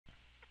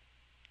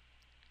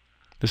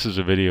This is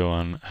a video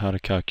on how to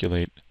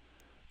calculate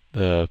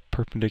the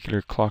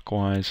perpendicular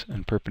clockwise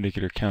and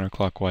perpendicular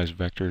counterclockwise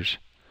vectors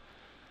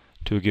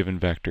to a given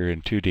vector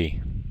in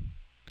 2D.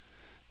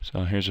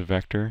 So here's a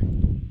vector.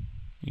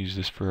 Use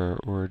this for our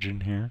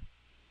origin here.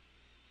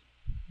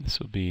 This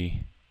will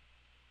be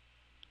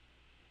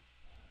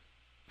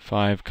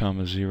 5,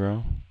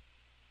 0.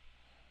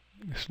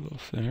 This a little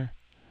thinner.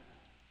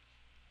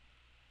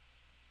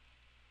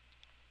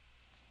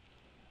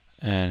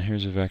 And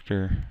here's a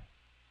vector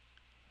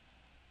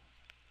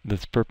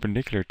that's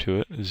perpendicular to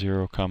it,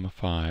 0,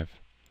 5.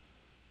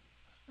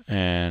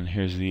 And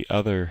here's the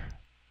other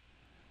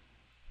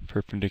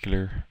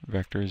perpendicular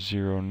vector,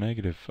 0,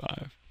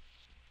 -5.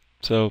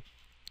 So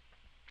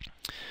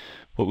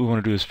what we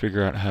want to do is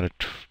figure out how to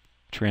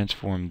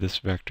transform this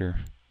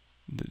vector,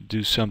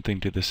 do something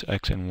to this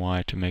x and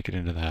y to make it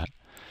into that.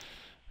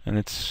 And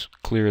it's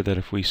clear that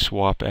if we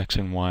swap x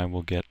and y,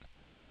 we'll get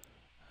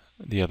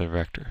the other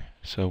vector.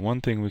 So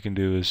one thing we can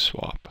do is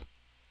swap.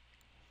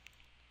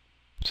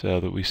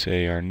 So that we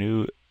say our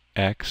new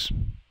x,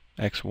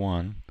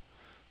 x1,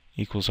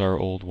 equals our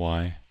old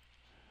y,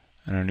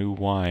 and our new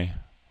y,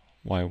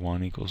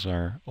 y1, equals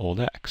our old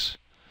x.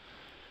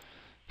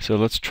 So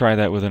let's try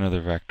that with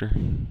another vector.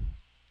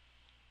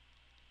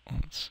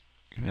 Let's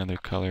get another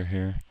color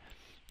here.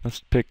 Let's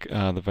pick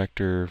the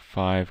vector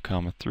 5,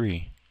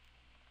 3.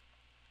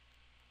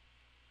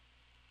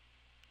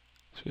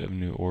 So we have a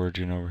new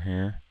origin over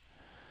here.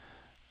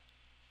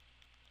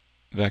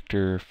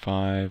 Vector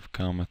 5,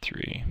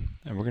 3.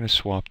 And we're going to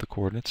swap the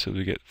coordinates so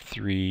we get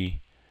 3,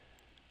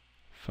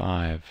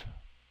 5.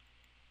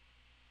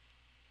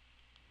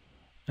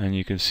 And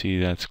you can see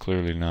that's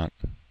clearly not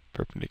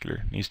perpendicular.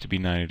 It needs to be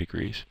 90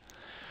 degrees.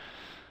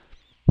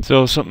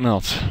 So something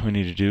else we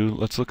need to do.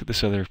 Let's look at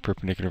this other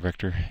perpendicular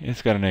vector.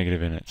 It's got a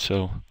negative in it.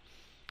 So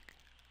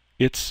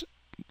its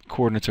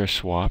coordinates are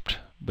swapped,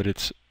 but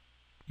its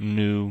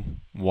new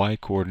y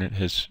coordinate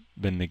has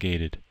been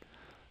negated.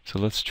 So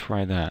let's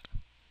try that.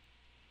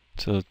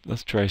 So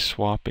let's try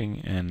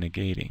swapping and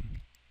negating.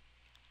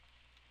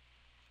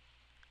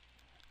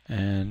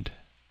 And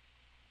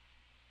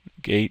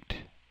negate.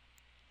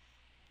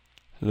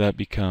 So that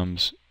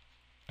becomes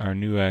our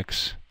new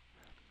x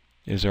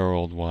is our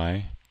old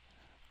y.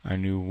 Our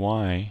new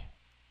y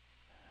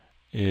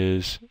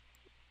is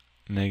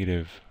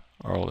negative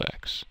our old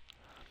x.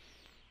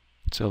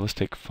 So let's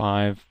take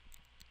 5,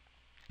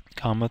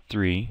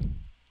 3.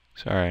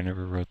 Sorry, I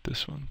never wrote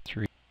this one.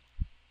 3.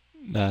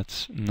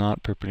 That's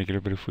not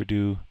perpendicular, but if we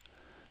do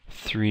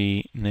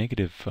 3,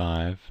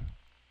 -5,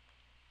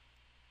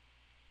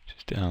 which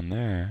is down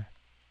there,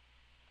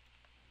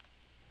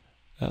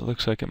 that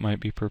looks like it might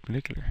be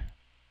perpendicular.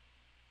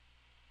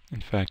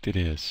 In fact, it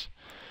is.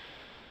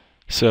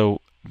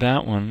 So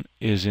that one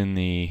is in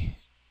the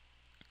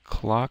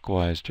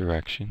clockwise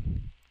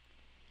direction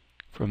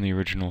from the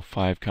original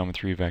 5,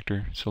 3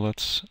 vector. So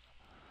let's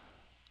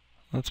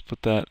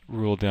put that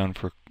rule down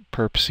for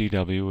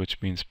PerpCW,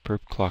 which means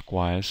perp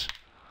clockwise.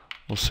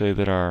 We'll say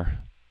that our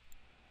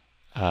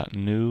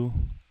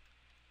new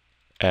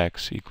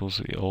x equals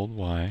the old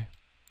y,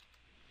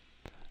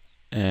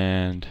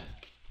 and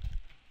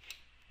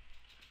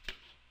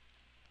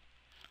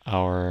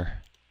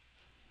our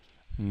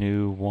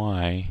new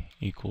y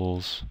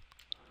equals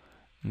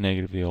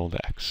negative the old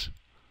x.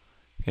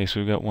 Okay, so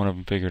we've got one of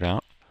them figured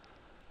out.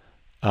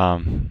 Now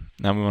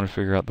we want to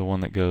figure out the one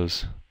that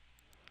goes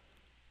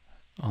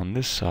on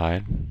this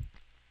side.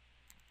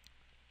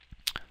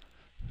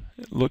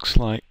 It looks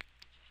like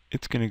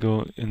it's going to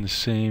go in the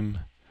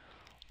same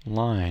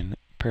line,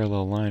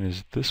 parallel line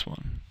as this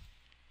one.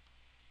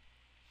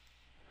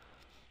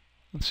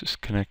 Let's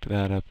just connect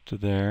that up to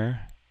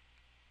there.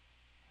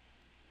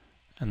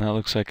 And that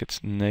looks like it's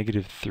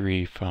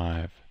 -3,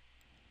 5.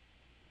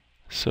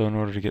 So in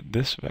order to get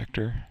this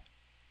vector,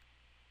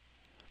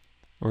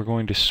 we're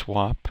going to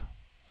swap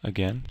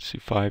again, see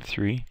 5,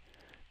 3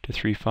 to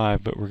 3,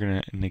 5, but we're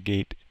going to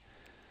negate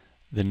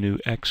the new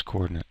x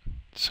coordinate.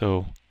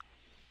 So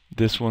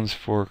this one's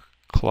for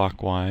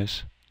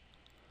clockwise,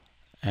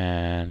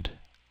 and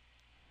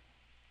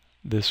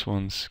this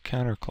one's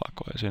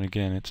counterclockwise, and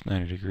again it's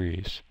 90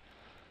 degrees.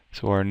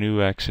 So our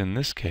new x in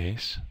this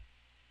case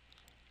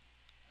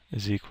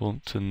is equal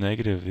to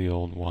negative the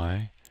old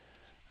y,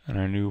 and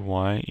our new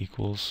y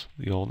equals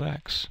the old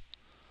x.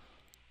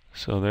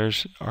 So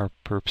there's our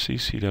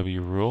PerpCCW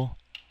rule.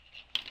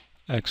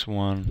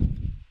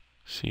 x1,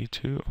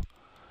 c2.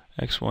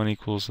 x1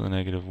 equals the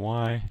negative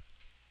y,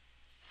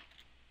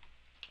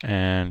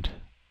 and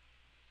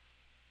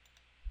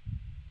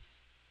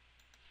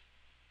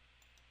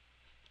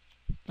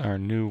our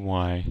new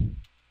y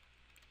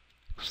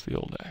equals the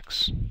old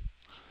x.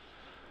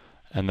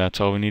 And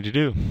that's all we need to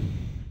do.